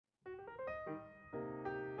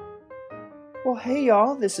Well, hey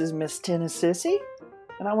y'all, this is Miss Tennessee,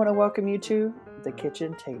 and I want to welcome you to the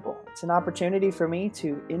kitchen table. It's an opportunity for me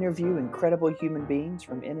to interview incredible human beings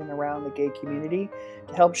from in and around the gay community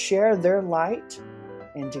to help share their light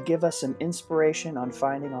and to give us some inspiration on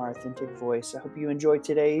finding our authentic voice. I hope you enjoy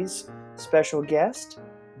today's special guest,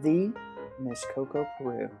 the Miss Coco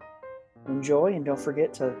Peru. Enjoy, and don't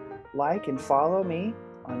forget to like and follow me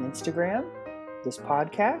on Instagram, this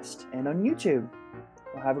podcast, and on YouTube.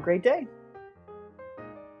 Well, have a great day.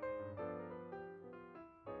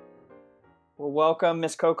 Well, welcome,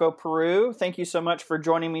 Miss Coco Peru. Thank you so much for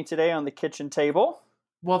joining me today on the kitchen table.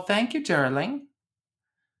 Well, thank you, darling.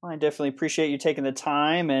 I definitely appreciate you taking the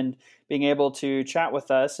time and being able to chat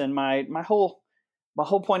with us. And my whole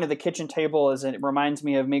point of the kitchen table is it reminds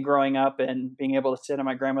me of me growing up and being able to sit at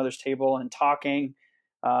my grandmother's table and talking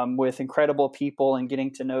with incredible people and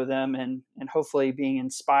getting to know them and hopefully being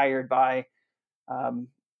inspired by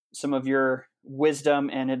some of your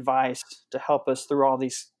wisdom and advice to help us through all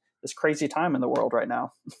this crazy time in the world right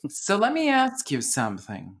now. So let me ask you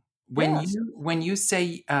something. Yes. When you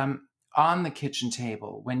say on the kitchen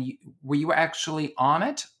table, were you actually on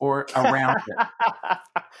it or around it?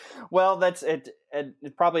 Well, that's it.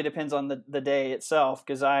 It probably depends on the day itself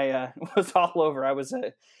because I was all over. I was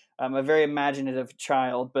a very imaginative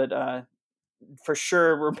child, but for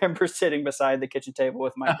sure remember sitting beside the kitchen table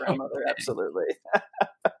with my grandmother. Okay. Absolutely.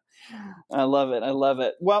 I love it. I love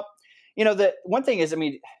it. Well, the one thing is,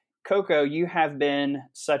 Coco, you have been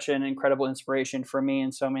such an incredible inspiration for me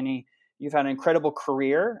and so many. You've had an incredible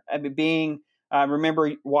career. I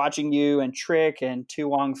remember watching you and Trick and Tu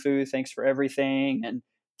Wong Fu, Thanks for Everything, and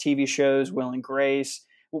TV shows, Will and Grace.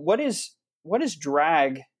 What has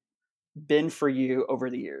drag been for you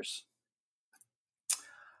over the years?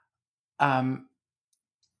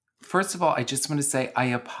 First of all, I just want to say I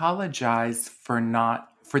apologize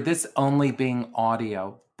for this only being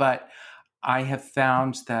audio, but I have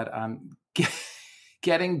found that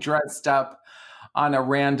getting dressed up on a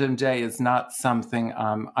random day is not something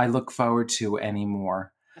I look forward to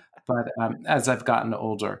anymore. But as I've gotten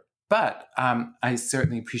older, but I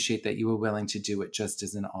certainly appreciate that you were willing to do it just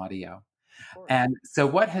as an audio. And so,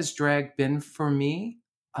 what has drag been for me?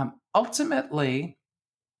 Ultimately,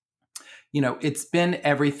 it's been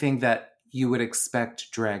everything that you would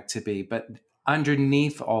expect drag to be. But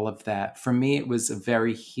underneath all of that, for me, it was a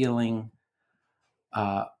very healing.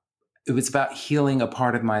 It was about healing a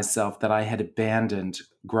part of myself that I had abandoned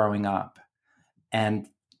growing up and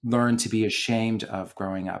learned to be ashamed of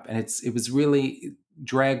growing up. And it was really,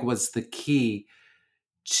 drag was the key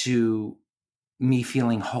to me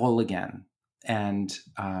feeling whole again. And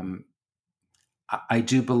I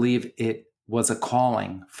do believe it was a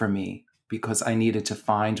calling for me because I needed to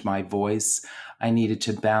find my voice. I needed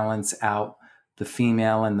to balance out the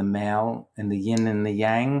female and the male and the yin and the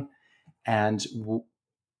yang. And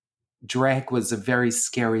drag was a very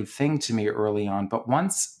scary thing to me early on. But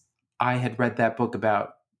once I had read that book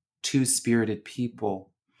about two-spirited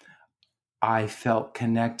people, I felt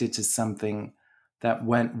connected to something that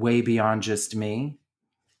went way beyond just me.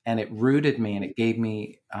 And it rooted me, and it gave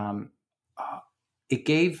me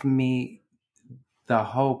the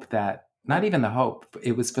hope that, not even the hope,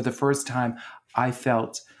 it was for the first time I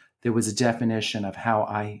felt there was a definition of how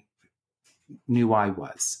I knew I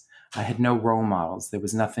was. I had no role models. There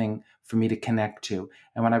was nothing for me to connect to.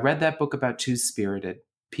 And when I read that book about two-spirited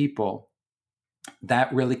people,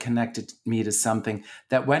 that really connected me to something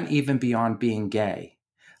that went even beyond being gay.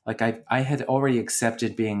 Like I had already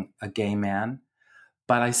accepted being a gay man,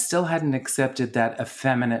 but I still hadn't accepted that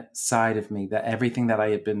effeminate side of me, that everything that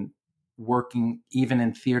I had been working, even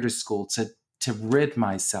in theater school, to rid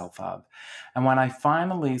myself of. And when I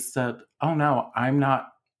finally said, oh no, I'm not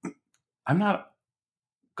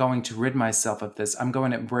going to rid myself of this. I'm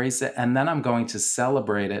going to embrace it, and then I'm going to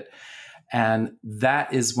celebrate it. And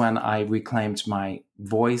that is when I reclaimed my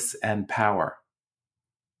voice and power.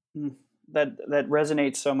 That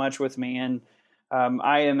resonates so much with me. And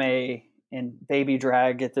I am in baby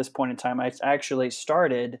drag at this point in time. I actually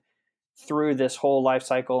started through this whole life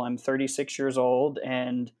cycle. I'm 36 years old,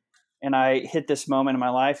 and I hit this moment in my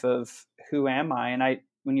life of who am I? And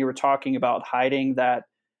when you were talking about hiding that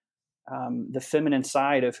the feminine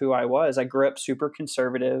side of who I was, I grew up super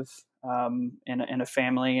conservative in a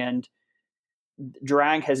family, and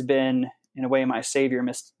drag has been, in a way, my savior.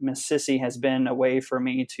 Miss Sissy has been a way for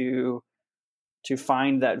me to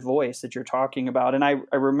find that voice that you're talking about. And I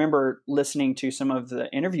remember listening to some of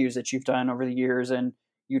the interviews that you've done over the years, and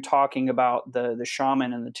you talking about the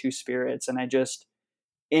shaman and the two spirits, and I just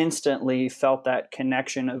instantly felt that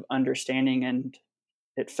connection of understanding, and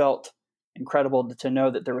it felt incredible to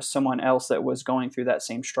know that there was someone else that was going through that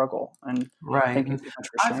same struggle. And Right. thank you And so much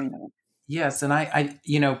for I've, sharing that. yes. And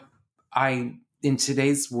I, in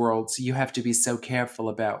today's world, you have to be so careful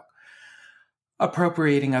about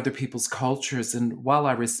appropriating other people's cultures. And while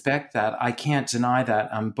I respect that, I can't deny that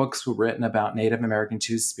books were written about Native American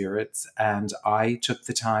two spirits. And I took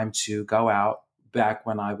the time to go out back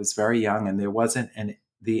when I was very young and there wasn't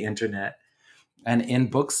the internet. And in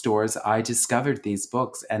bookstores, I discovered these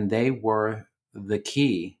books and they were the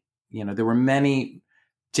key. There were many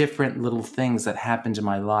different little things that happened in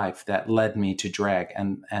my life that led me to drag.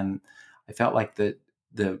 And I felt like the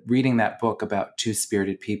reading that book about two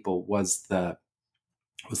spirited people was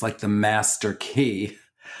like the master key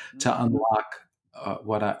to Mhm. unlock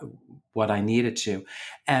what I needed to,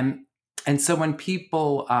 and so when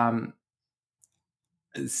people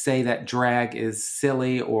say that drag is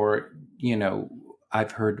silly, or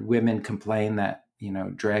I've heard women complain that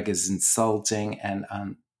drag is insulting, and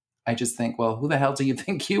I just think, well, who the hell do you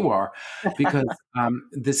think you are? Because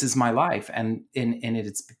this is my life, and it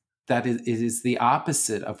is the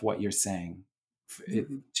opposite of what you're saying.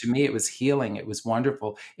 Mhm. To me, it was healing. It was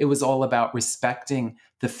wonderful. It was all about respecting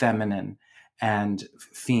the feminine and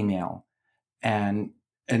female, and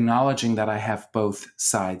acknowledging that I have both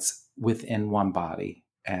sides within one body.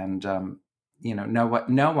 And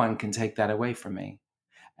no one can take that away from me.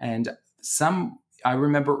 And I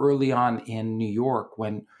remember early on in New York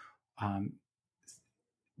when um,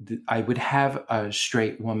 I would have a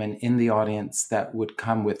straight woman in the audience that would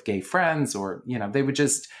come with gay friends, or they would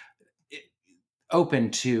just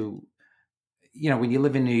open to, when you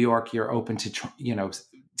live in New York, you're open to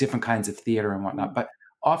different kinds of theater and whatnot. But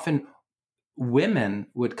often women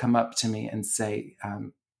would come up to me and say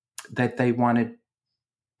that they wanted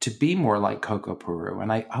to be more like Coco Peru.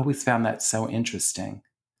 And I always found that so interesting.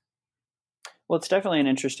 Well, it's definitely an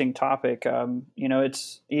interesting topic.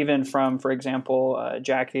 It's even from, for example,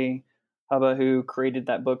 Jackie Hubba, who created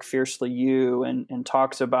that book "Fiercely You," and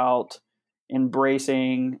talks about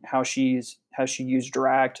embracing how she used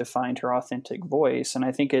drag to find her authentic voice. And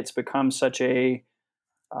I think it's become such a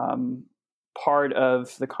um, part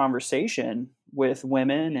of the conversation with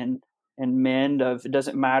women and men. Of it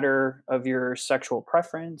doesn't matter of your sexual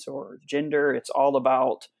preference or gender. It's all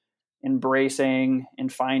about embracing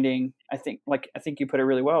and finding. I think you put it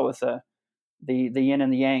really well with the yin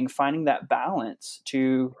and the yang, finding that balance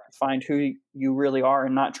to find who you really are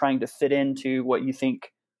and not trying to fit into what you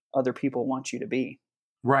think other people want you to be.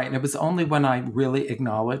 Right. And it was only when I really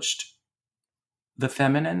acknowledged the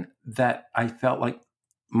feminine that I felt like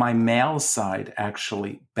my male side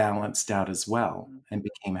actually balanced out as well and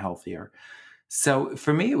became healthier. So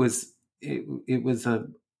for me, it was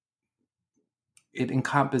it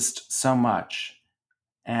encompassed so much.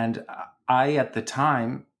 And I, at the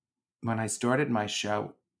time, when I started my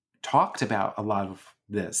show, talked about a lot of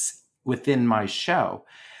this within my show.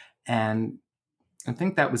 And I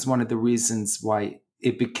think that was one of the reasons why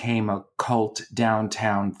it became a cult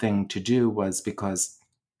downtown thing to do, was because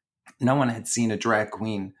no one had seen a drag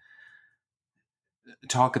queen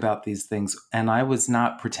talk about these things. And I was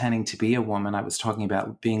not pretending to be a woman. I was talking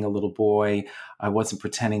about being a little boy. I wasn't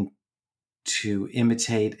pretending to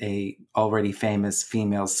imitate a already famous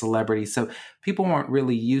female celebrity. So people weren't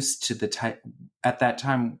really used to the type at that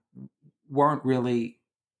time, weren't really,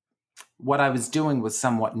 what I was doing was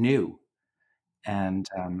somewhat new, and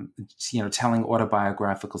telling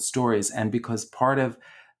autobiographical stories. And because part of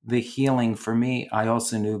the healing for me, I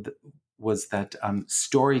also knew that was that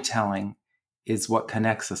storytelling is what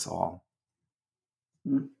connects us all.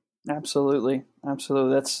 Mm, absolutely,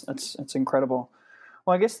 absolutely. That's incredible.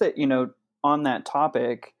 Well, I guess that on that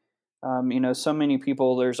topic, so many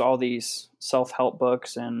people. There's all these self-help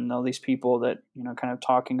books and all these people that kind of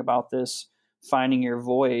talking about this, finding your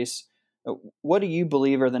voice. What do you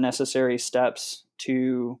believe are the necessary steps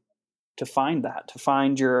to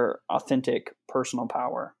find your authentic personal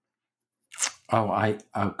power?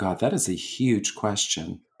 Oh God, that is a huge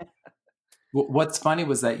question. What's funny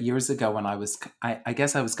was that years ago when I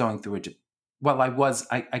guess I was going through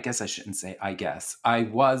I guess I shouldn't say I guess. I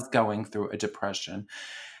was going through a depression.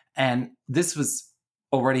 And this was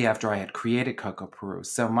already after I had created Coco Peru.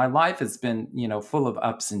 So my life has been, full of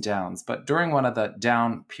ups and downs. But during one of the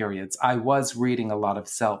down periods, I was reading a lot of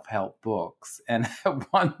self-help books. And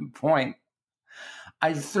at one point,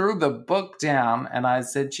 I threw the book down and I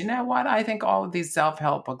said, you know what? I think all of these self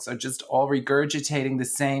help books are just all regurgitating the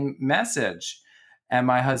same message. And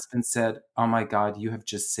my husband said, oh my God, you have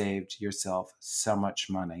just saved yourself so much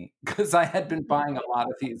money, because I had been buying a lot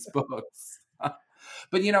of these books.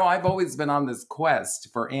 But, I've always been on this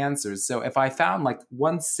quest for answers. So if I found like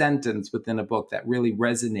one sentence within a book that really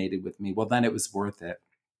resonated with me, well, then it was worth it.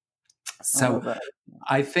 I So love that.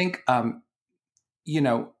 I think, I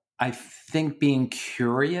think being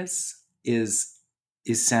curious is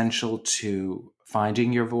essential to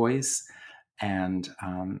finding your voice. And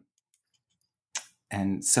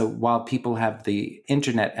so while people have the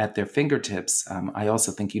internet at their fingertips, I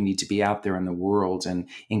also think you need to be out there in the world and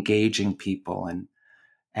engaging people and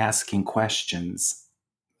asking questions,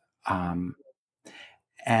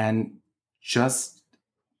 and just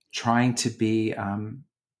trying to be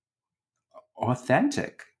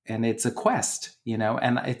authentic. And it's a quest,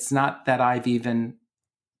 and it's not that I've even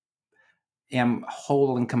am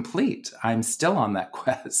whole and complete. I'm still on that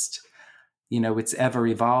quest. It's ever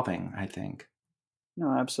evolving, I think.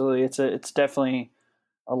 No, absolutely. It's definitely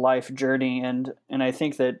a life journey, and I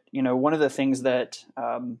think that one of the things that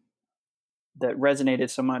that resonated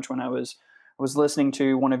so much when I was listening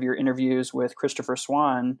to one of your interviews with Christopher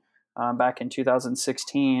Swan back in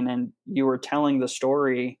 2016, and you were telling the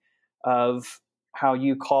story of how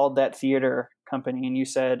you called that theater company and you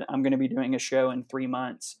said, "I'm going to be doing a show in 3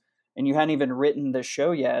 months," and you hadn't even written the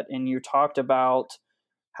show yet, and you talked about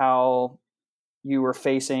how you were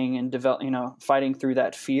facing and fighting through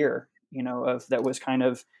that fear, of that was kind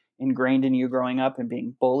of ingrained in you growing up and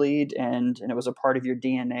being bullied, and it was a part of your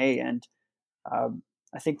DNA. And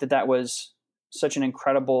I think that was such an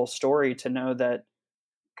incredible story to know that,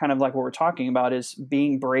 kind of like what we're talking about, is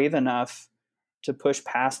being brave enough to push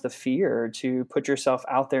past the fear, to put yourself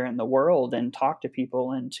out there in the world and talk to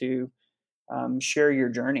people and to share your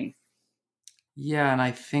journey. Yeah, and I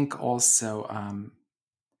think also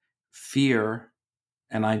fear,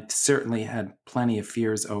 and I certainly had plenty of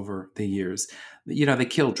fears over the years, they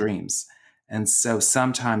kill dreams. And so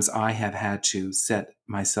sometimes I have had to set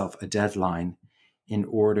myself a deadline in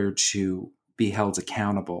order to be held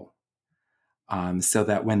accountable, so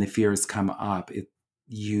that when the fears come up,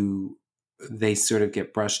 they sort of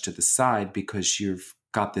get brushed to the side because you've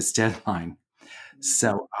got this deadline.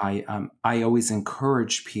 So I always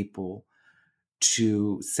encourage people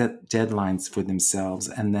to set deadlines for themselves,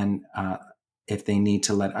 and then if they need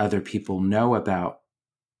to let other people know about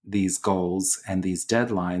these goals and these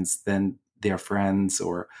deadlines, then their friends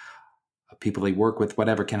or people they work with,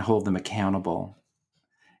 whatever, can hold them accountable.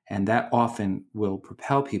 And that often will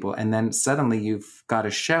propel people. And then suddenly you've got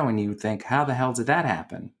a show and you think, how the hell did that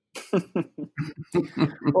happen?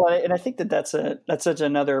 Well, and I think that that's such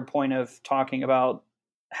another point of talking about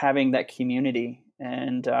having that community,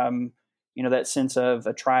 and that sense of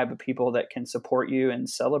a tribe of people that can support you and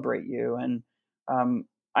celebrate you. And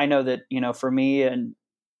I know that for me, and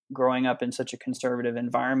growing up in such a conservative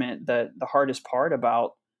environment, that the hardest part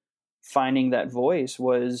about finding that voice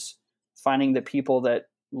was finding the people that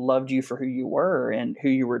loved you for who you were and who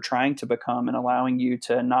you were trying to become, and allowing you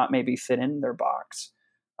to not maybe fit in their box.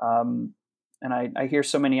 Um, and I hear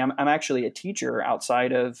so many. I'm actually a teacher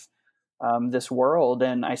outside of this world,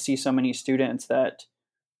 and I see so many students that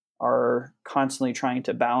are constantly trying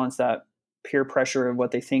to balance that peer pressure of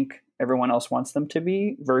what they think everyone else wants them to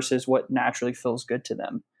be versus what naturally feels good to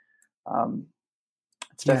them. Um,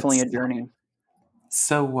 it's Yeah, definitely it's a journey.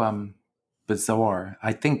 so bizarre.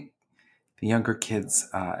 I think the younger kids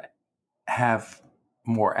have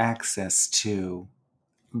more access to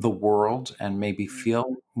the world and maybe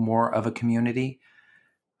feel more of a community.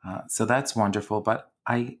 So that's wonderful. But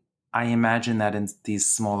I imagine that in these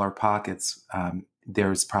smaller pockets,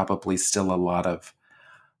 there's probably still a lot of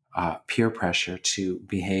peer pressure to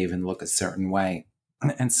behave and look a certain way.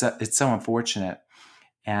 And so it's so unfortunate.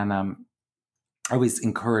 And I always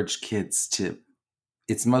encourage kids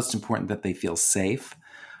it's most important that they feel safe.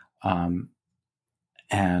 Um,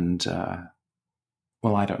 and,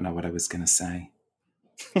 well, I don't know what I was going to say.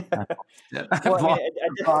 I've lost it. Well, I've I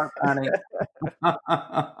mean, lost it, honey.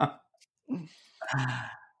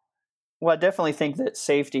 well, I definitely think that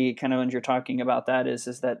safety, kind of when you're talking about that,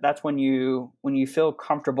 is that that's when you feel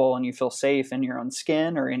comfortable and you feel safe in your own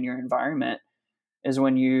skin or in your environment, is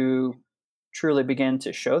when you truly begin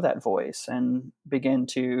to show that voice and begin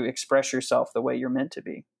to express yourself the way you're meant to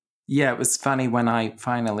be. Yeah, it was funny when I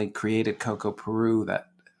finally created Coco Peru that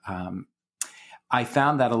um, I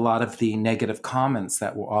found that a lot of the negative comments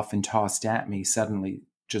that were often tossed at me suddenly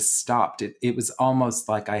just stopped. It was almost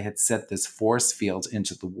like I had set this force field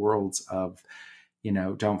into the world of,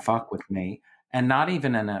 don't fuck with me. And not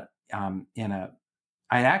even I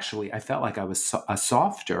felt like I was a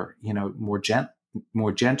softer,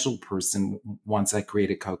 more gentle person once I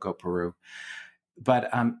created Coco Peru. But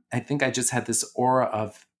I think I just had this aura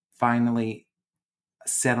of finally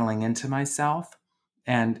settling into myself.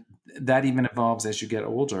 And that even evolves as you get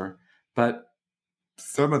older. But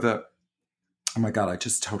some of the, oh my God, I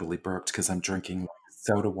just totally burped because I'm drinking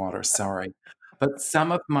soda water. Sorry. But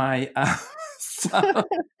some of my, some of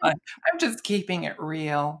my, I'm just keeping it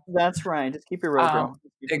real. That's right. Just keep it real, girl. Just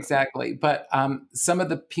keep it real. Exactly. But some of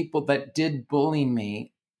the people that did bully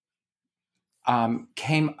me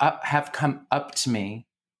have come up to me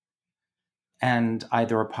and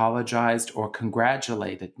either apologized or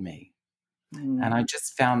congratulated me. And I Mm,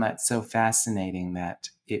 just found that so fascinating that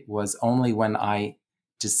it was only when I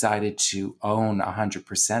decided to own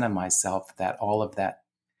 100% of myself that all of that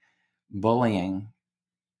bullying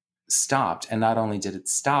stopped. And not only did it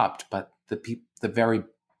stop, but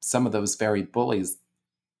some of those very bullies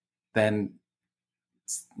then,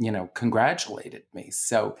 congratulated me.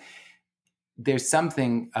 So there's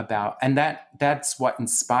something about, and that's what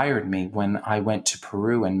inspired me when I went to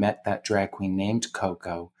Peru and met that drag queen named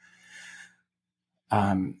Coco.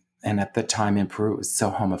 And at the time in Peru, it was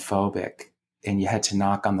so homophobic, and you had to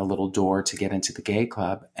knock on the little door to get into the gay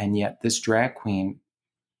club. And yet, this drag queen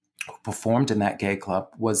who performed in that gay club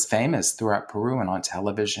was famous throughout Peru and on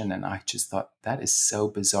television. And I just thought that is so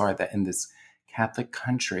bizarre that in this Catholic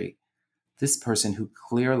country, this person who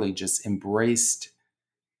clearly just embraced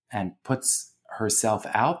and puts herself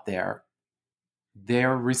out there,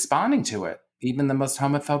 they're responding to it, even the most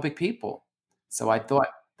homophobic people. So I thought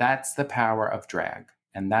that's the power of drag.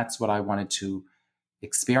 And that's what I wanted to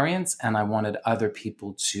experience. And I wanted other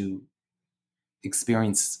people to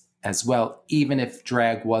experience as well, even if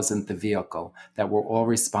drag wasn't the vehicle, that we're all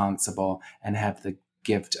responsible and have the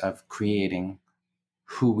gift of creating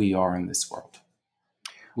who we are in this world.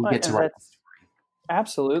 We well, get to and write the that's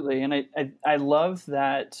absolutely. And I love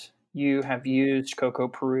that you have used Coco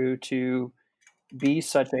Peru to be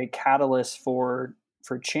such a catalyst for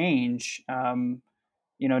change.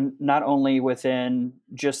 Not only within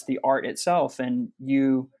just the art itself, and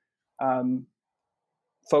you um,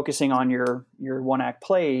 focusing on your one act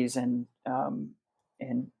plays and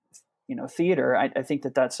theater. I think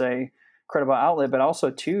that that's a credible outlet, but also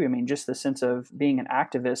too, I mean, just the sense of being an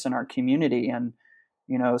activist in our community and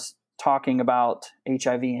talking about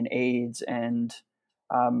HIV and AIDS and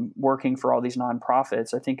working for all these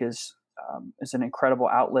nonprofits. I think is an incredible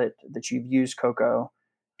outlet that you've used Coco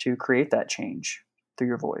to create that change through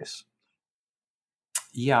your voice.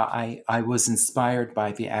 Yeah, I was inspired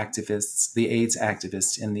by the activists, the AIDS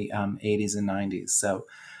activists in the 80s and 90s. So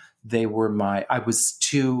I was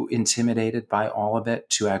too intimidated by all of it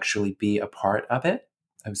to actually be a part of it.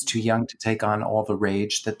 I was too young to take on all the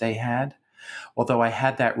rage that they had, although I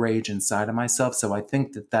had that rage inside of myself. So I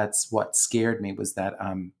think that that's what scared me, was that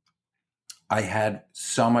I had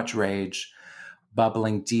so much rage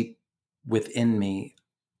bubbling deep within me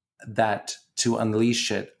that to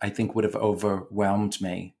unleash it, I think would have overwhelmed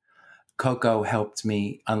me. Coco helped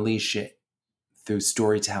me unleash it through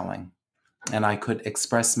storytelling, and I could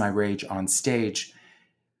express my rage on stage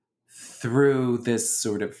through this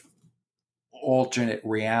sort of alternate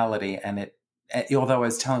reality. And although I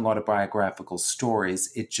was telling autobiographical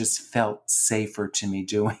stories, it just felt safer to me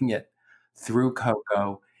doing it through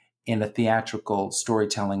Coco in a theatrical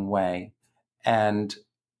storytelling way. And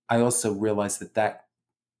I also realized that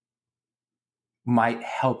might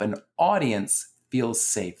help an audience feel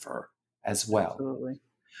safer as well, Absolutely,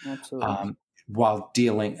 absolutely. um, while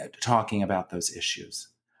talking about those issues.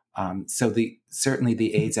 So certainly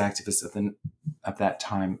the AIDS activists of that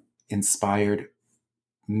time inspired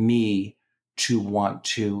me to want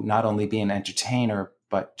to not only be an entertainer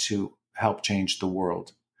but to help change the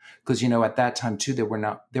world. Because at that time too, there were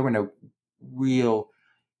no real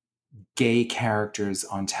gay characters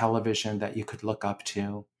on television that you could look up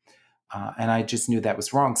to. And I just knew that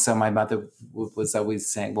was wrong. So my mother was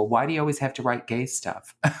always saying, well, why do you always have to write gay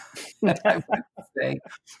stuff? And I would say,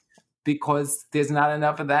 because there's not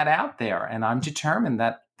enough of that out there. And I'm determined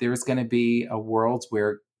that there's going to be a world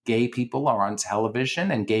where gay people are on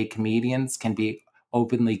television and gay comedians can be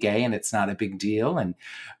openly gay and it's not a big deal. And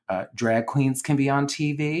drag queens can be on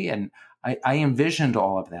TV. And I envisioned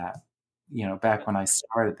all of that, back when I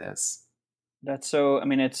started this. That's so. I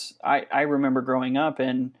mean, I remember growing up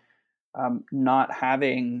and not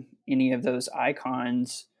having any of those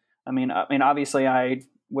icons. I mean, obviously, I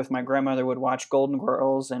with my grandmother would watch Golden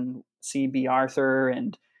Girls and see B. Arthur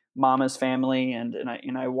and Mama's Family, and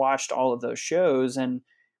I watched all of those shows and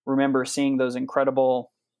remember seeing those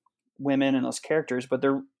incredible women and those characters. But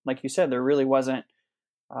there, like you said, there wasn't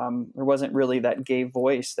really that gay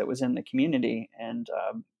voice that was in the community, and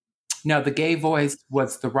Now, the gay voice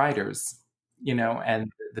was the writers.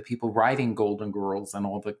 and the people writing Golden Girls and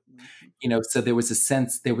all the, Mhm. so there was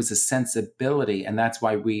a sensibility, and that's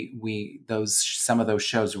why some of those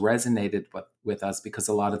shows resonated with us, because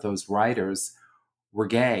a lot of those writers were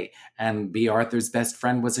gay, and B. Arthur's best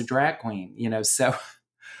friend was a drag queen, so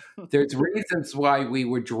there's reasons why we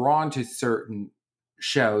were drawn to certain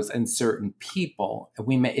shows and certain people.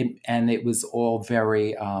 And it was all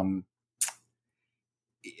very,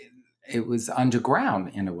 it was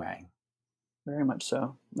underground in a way. Very much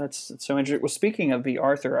so. That's so interesting. Well, speaking of B.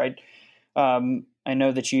 Arthur, I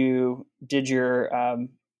know that you did your.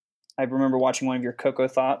 I remember watching one of your Coco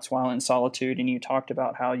thoughts while in solitude, and you talked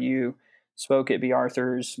about how you spoke at B.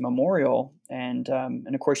 Arthur's memorial, and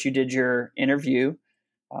of course you did your interview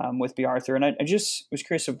with B. Arthur. And I just was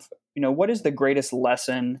curious of what is the greatest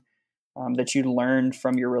lesson that you learned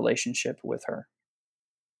from your relationship with her?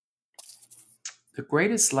 The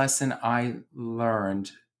greatest lesson I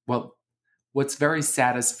learned, well, what's very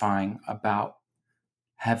satisfying about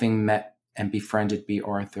having met and befriended B.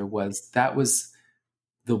 Arthur was that was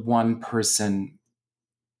the one person,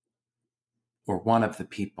 or one of the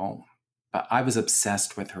people, but I was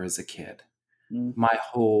obsessed with her as a kid. Mm, My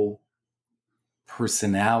whole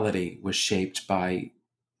personality was shaped by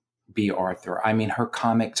B. Arthur. I mean, her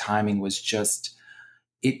comic timing was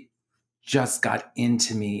it just got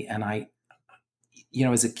into me. And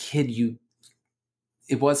as a kid,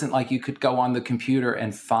 it wasn't like you could go on the computer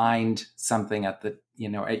and find something at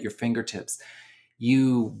your fingertips.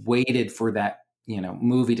 You waited for that,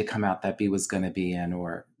 movie to come out that B was going to be in,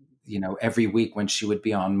 or, every week when she would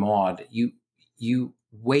be on Maude, you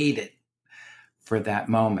waited for that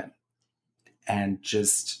moment. And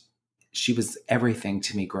just, she was everything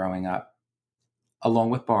to me growing up,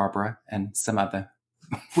 along with Barbara and some other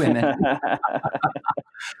women.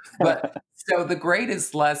 But so the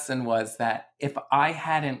greatest lesson was that if I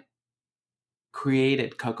hadn't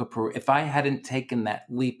created Coco Peru, if I hadn't taken that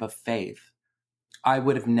leap of faith, I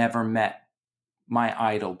would have never met my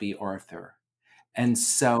idol, B. Arthur. And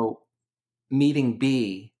so meeting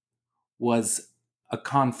B was a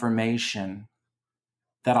confirmation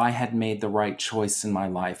that I had made the right choice in my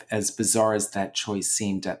life, as bizarre as that choice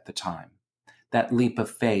seemed at the time. That leap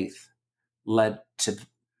of faith led to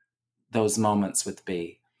those moments with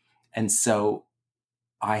B. And so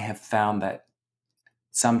I have found that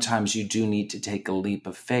sometimes you do need to take a leap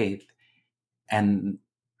of faith, and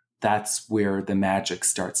that's where the magic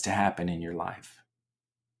starts to happen in your life.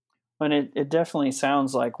 and it definitely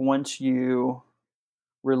sounds like once you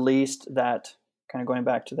released that, kind of going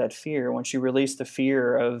back to that fear, once you released the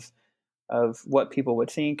fear of what people would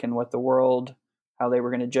think and what the world, how they were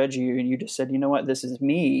going to judge you, and you just said, you know what, this is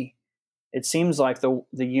me. It seems like the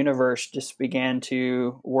universe just began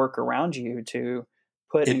to work around you to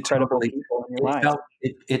put It incredible totally, people in your it life. felt,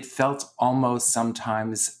 it felt almost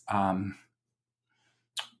sometimes,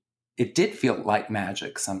 it did feel like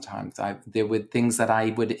magic sometimes. There were things that I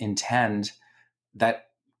would intend that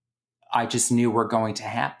I just knew were going to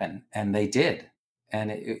happen, and they did. And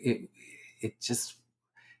it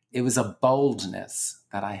was a boldness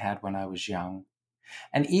that I had when I was young.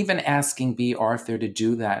 And even asking B. Arthur to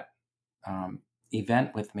do that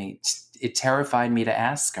event with me, it terrified me to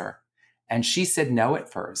ask her. And she said no at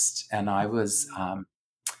first. And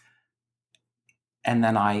and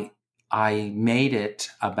then I made it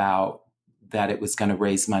about that it was going to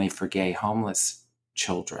raise money for gay homeless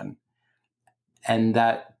children. And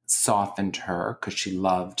that softened her, because she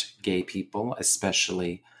loved gay people,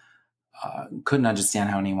 especially couldn't understand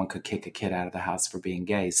how anyone could kick a kid out of the house for being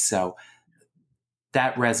gay. So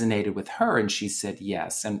that resonated with her, and she said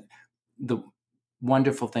yes. And the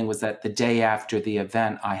wonderful thing was that the day after the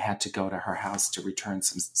event, I had to go to her house to return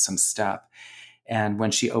some stuff. And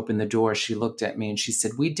when she opened the door, she looked at me and she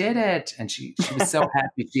said, "We did it." And she was so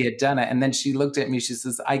happy she had done it. And then she looked at me, she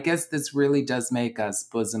says, "I guess this really does make us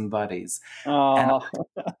bosom buddies." And Oh,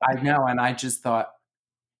 I know, and I just thought,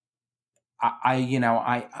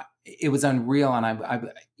 it was unreal. And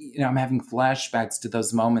I'm having flashbacks to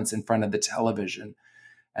those moments in front of the television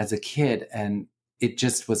as a kid, and it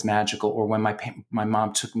just was magical. Or when my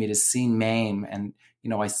mom took me to see Mame, and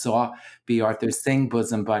I saw B. Arthur sing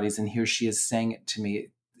 "Bosom Buddies," and here she is saying it to me.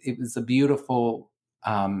 It was a beautiful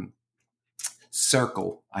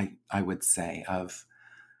circle, I would say, of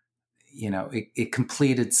it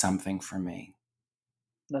completed something for me.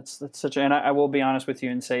 that's such a, and I will be honest with you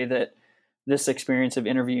and say that this experience of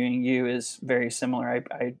interviewing you is very similar.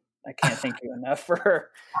 I can't thank you enough for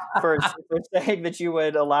saying that you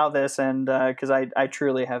would allow this, and because I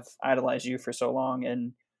truly have idolized you for so long,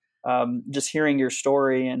 and just hearing your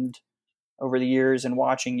story and over the years and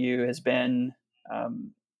watching you has been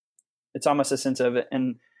um, it's almost a sense of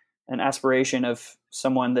an aspiration of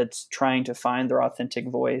someone that's trying to find their authentic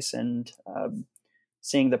voice, and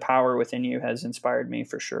seeing the power within you has inspired me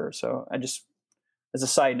for sure. So I just, as a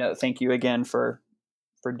side note, thank you again for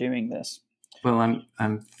doing this. Well,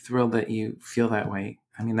 I'm thrilled that you feel that way.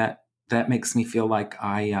 I mean, that makes me feel like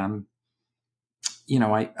I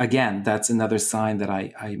again, that's another sign that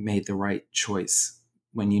I made the right choice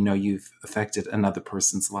when you know you've affected another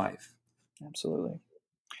person's life. Absolutely.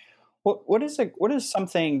 What is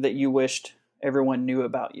something that you wished everyone knew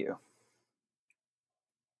about you?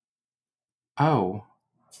 Oh,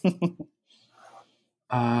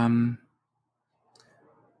 um,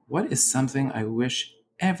 what is something I wish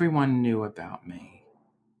everyone knew about me?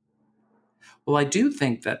 Well, I do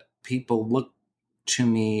think that people look to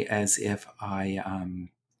me as if I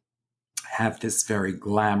have this very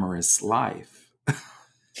glamorous life.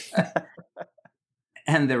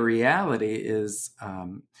 And the reality is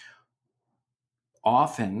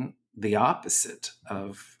often the opposite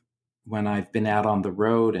of when I've been out on the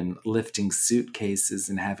road and lifting suitcases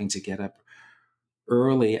and having to get up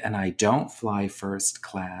early, and I don't fly first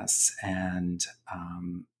class. And,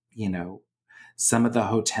 you know, some of the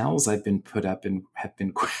hotels I've been put up in have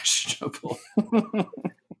been questionable. I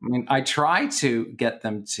mean, I try to get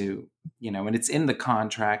them to, and it's in the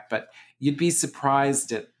contract, but you'd be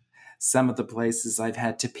surprised at some of the places I've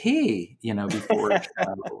had to pee, before a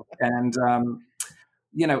show. And,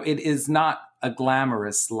 it is not a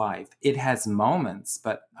glamorous life. It has moments,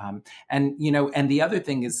 but, and the other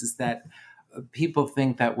thing is that people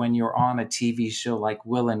think that when you're on a TV show like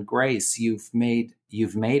Will and Grace, you've made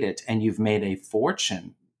it and you've made a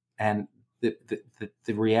fortune. And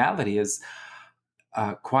the reality is,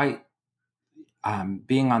 quite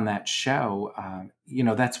being on that show,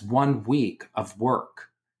 that's 1 week of work.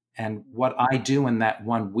 And what I do in that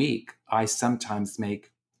 1 week, I sometimes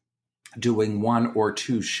make doing one or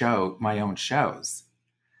two my own shows.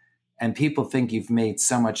 And people think you've made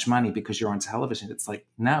so much money because you're on television. It's like,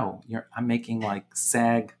 no, I'm making like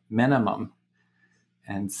SAG minimum.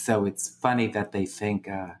 And so it's funny that they think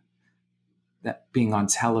that being on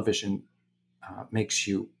television makes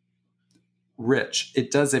you rich.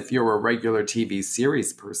 It does if you're a regular TV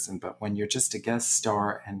series person, but when you're just a guest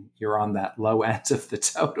star and you're on that low end of the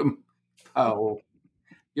totem pole,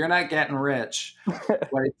 you're not getting rich.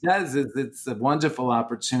 What it does is it's a wonderful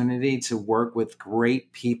opportunity to work with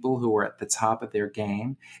great people who are at the top of their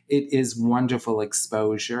game. It is wonderful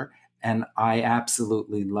exposure, and I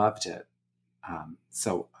absolutely loved it.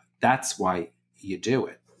 So that's why you do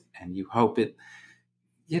it, and you hope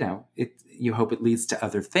you hope it leads to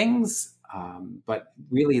other things. But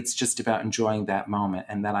really, it's just about enjoying that moment.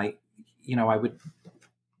 And then I would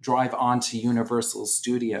drive onto Universal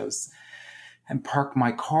Studios and park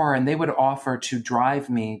my car, and they would offer to drive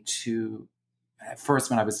me to. At first,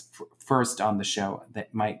 when I was first on the show,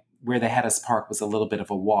 where they had us park was a little bit of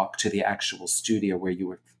a walk to the actual studio where you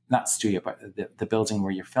were, not studio, but the building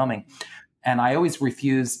where you're filming. And I always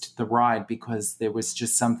refused the ride because there was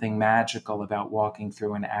just something magical about walking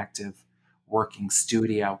through an active working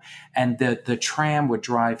studio. And the tram would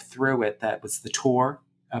drive through it. That was the tour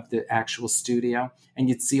of the actual studio. And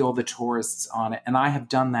you'd see all the tourists on it. And I have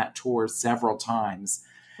done that tour several times.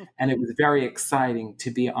 And it was very exciting to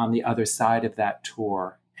be on the other side of that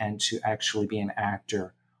tour and to actually be an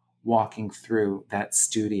actor walking through that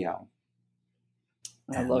studio.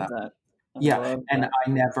 I love that. And I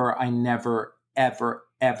never,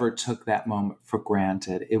 ever took that moment for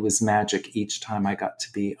granted. It was magic each time I got to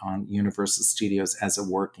be on Universal Studios as a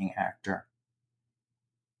working actor.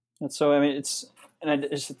 And so, I mean, and I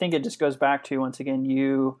just think it just goes back to, once again,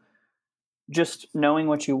 you just knowing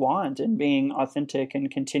what you want and being authentic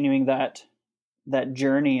and continuing that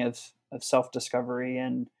journey of self-discovery.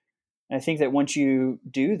 And I think that once you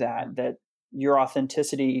do that your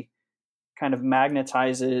authenticity kind of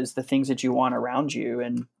magnetizes the things that you want around you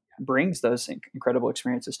and brings those incredible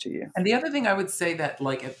experiences to you. And the other thing I would say that,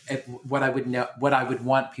 like, if what I would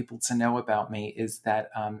want people to know about me is that,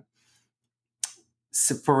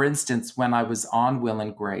 so for instance, when I was on Will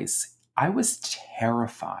and Grace, I was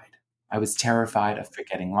terrified. I was terrified of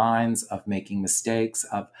forgetting lines, of making mistakes,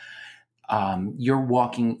 of you're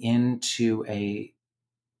walking into a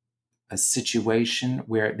situation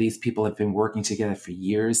where these people have been working together for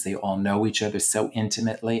years. They all know each other so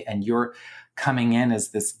intimately, and you're coming in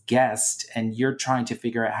as this guest and you're trying to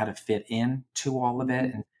figure out how to fit in to all of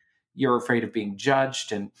it. And you're afraid of being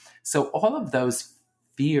judged. And so all of those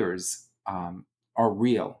fears are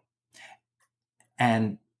real,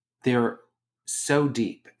 and they're so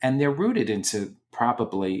deep, and they're rooted into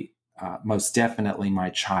probably most definitely my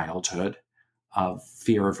childhood. of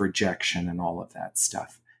fear of rejection and all of that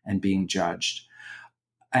stuff and being judged.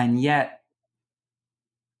 And yet,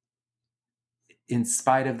 in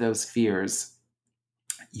spite of those fears,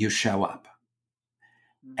 you show up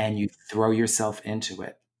and you throw yourself into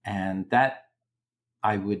it. And that,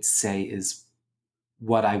 I would say, is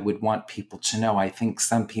what I would want people to know. I think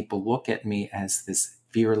some people look at me as this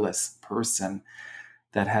fearless person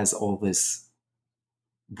that has all this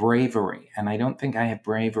bravery. And I don't think I have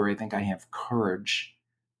bravery. I think I have courage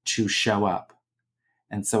to show up.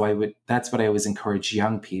 And so that's what I always encourage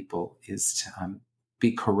young people is to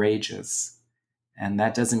be courageous. And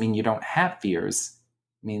that doesn't mean you don't have fears.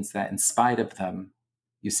 It means that in spite of them,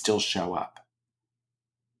 you still show up.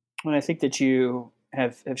 And I think that you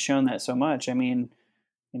have shown that so much. I mean,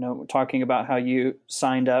 talking about how you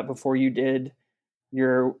signed up before you did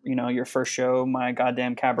your first show, My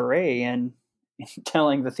Goddamn Cabaret, and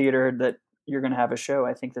telling the theater that you're going to have a show.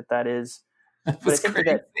 I think that is, It but I was think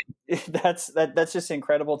crazy. that's just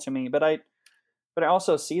incredible to me. But I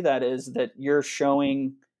also see that as that you're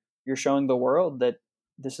showing the world that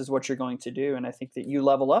this is what you're going to do. And I think that you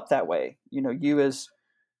level up that way.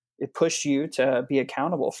 It pushed you to be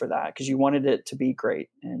accountable for that because you wanted it to be great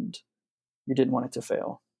and you didn't want it to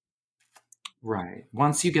fail. Right.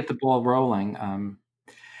 Once you get the ball rolling,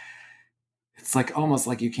 it's like almost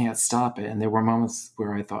like you can't stop it. And there were moments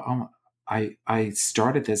where I thought, oh, I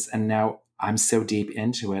started this and now I'm so deep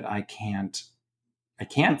into it, I can't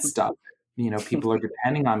stop it. People are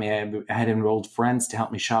depending on me. I had enrolled friends to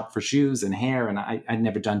help me shop for shoes and hair, and I'd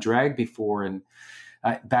never done drag before. And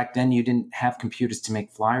back then, you didn't have computers to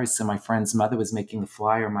make flyers, so my friend's mother was making the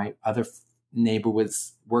flyer. My other neighbor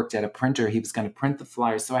worked at a printer. He was going to print the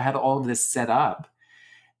flyer. So I had all of this set up.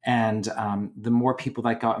 And the more people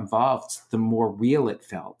that got involved, the more real it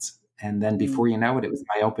felt. And then before you know it, it was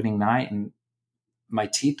my opening night and my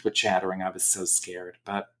teeth were chattering. I was so scared.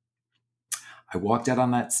 But I walked out on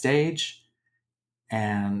that stage.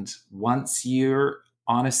 And once you're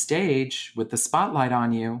on a stage with the spotlight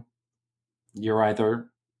on you, you're either,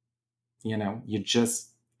 you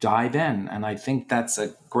just dive in. And I think that's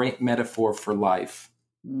a great metaphor for life.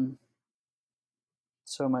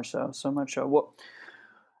 So much so. Well,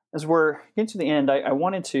 as we're getting to the end, I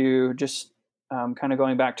wanted to just kind of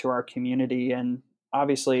going back to our community and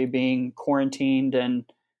obviously being quarantined, and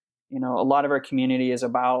a lot of our community is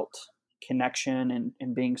about connection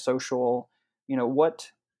and being social.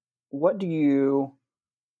 What do you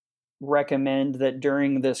recommend that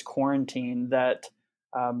during this quarantine that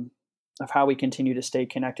of how we continue to stay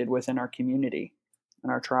connected within our community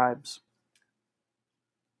and our tribes?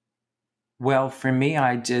 Well, for me,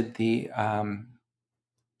 I did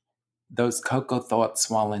those Coco thoughts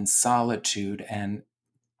while in solitude. And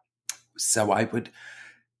so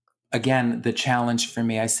again, the challenge for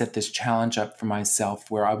me, I set this challenge up for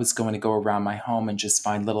myself where I was going to go around my home and just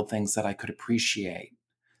find little things that I could appreciate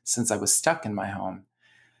since I was stuck in my home.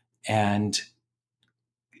 And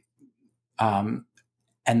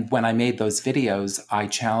when I made those videos, I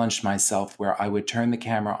challenged myself where I would turn the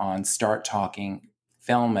camera on, start talking,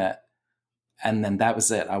 film it, and then that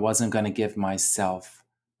was it. I wasn't going to give myself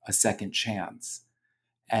a second chance.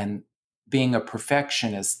 And being a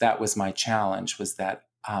perfectionist, that was my challenge, was that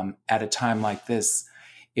at a time like this,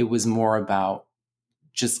 it was more about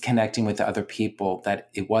just connecting with other people, that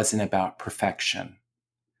it wasn't about perfection.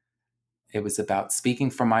 It was about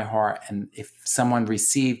speaking from my heart. And if someone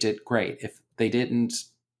received it, great. If they didn't,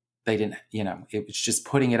 it was just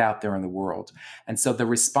putting it out there in the world. And so the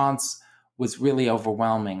response was really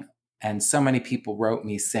overwhelming. And so many people wrote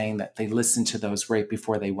me saying that they listened to those right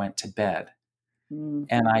before they went to bed.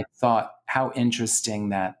 And I thought, how interesting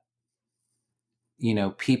that,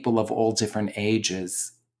 people of all different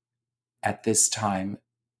ages at this time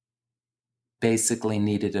basically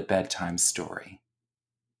needed a bedtime story.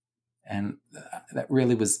 And that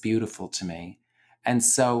really was beautiful to me. And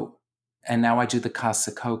now I do the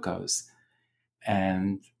Casa Cocos.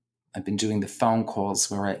 And I've been doing the phone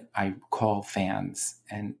calls where I call fans.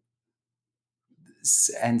 And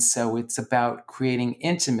so it's about creating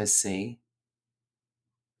intimacy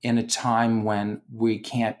in a time when we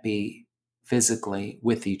can't be physically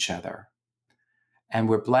with each other. And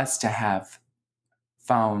we're blessed to have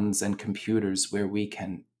phones and computers where we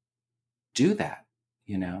can do that,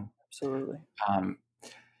 Absolutely.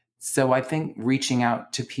 So I think reaching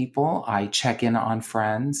out to people, I check in on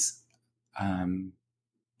friends,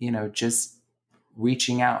 just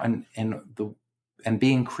reaching out and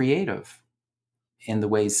being creative in the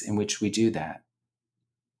ways in which we do that.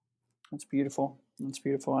 That's beautiful.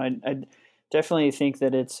 I definitely think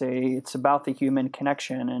that it's about the human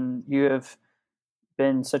connection, and you have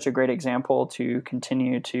been such a great example to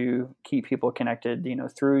continue to keep people connected,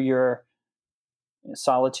 through your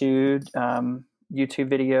solitude, YouTube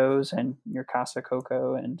videos and your Casa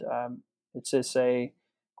Coco. And it's just a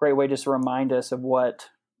great way just to remind us of what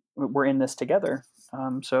we're in this together.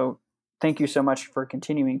 So thank you so much for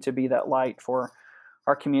continuing to be that light for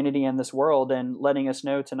our community and this world, and letting us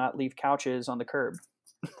know to not leave couches on the curb.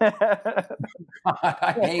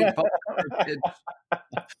 I hate bulk garbage.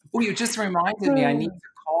 Oh, you just reminded me. I need to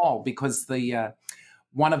call because the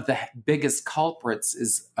one of the biggest culprits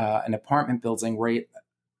is an apartment building right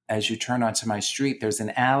as you turn onto my street. There's an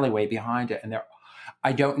alleyway behind it, and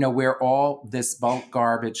I don't know where all this bulk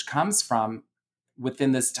garbage comes from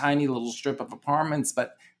within this tiny little strip of apartments,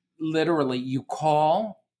 but literally you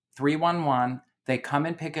call 311, they come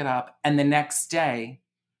and pick it up, and the next day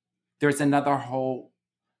there's another whole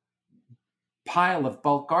pile of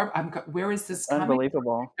bulk garbage. Where is this coming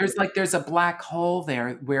Unbelievable. from? There's a black hole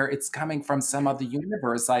there where it's coming from some other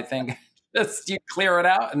universe, I think. Just you clear it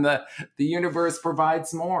out and the universe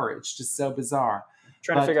provides more. It's just so bizarre.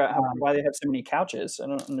 Trying to figure out why they have so many couches. I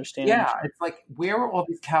don't understand. Yeah, it's like, where are all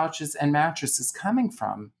these couches and mattresses coming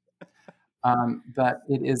from? But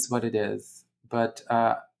it is what it is. But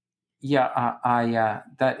that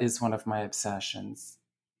is one of my obsessions.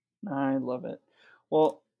 I love it.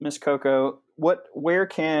 Well, Miss Coco, where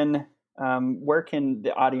can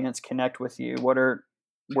the audience connect with you? What are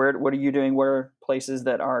you doing? What are places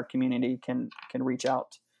that our community can reach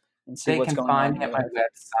out and see what's going on? They can find me at my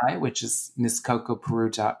website, which is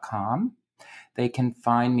misscocoperu.com. They can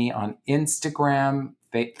find me on Instagram,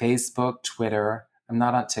 Facebook, Twitter. I'm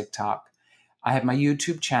not on TikTok. I have my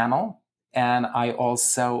YouTube channel, and I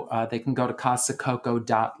also they can go to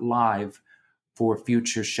casacoco.live for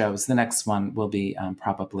future shows. The next one will be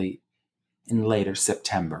probably in later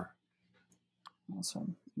September.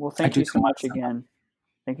 Awesome. Well, thank you so much again.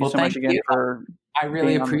 Thank you so much again for. I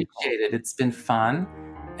really appreciate it. It's been fun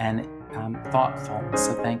and thoughtful.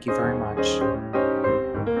 So thank you very much.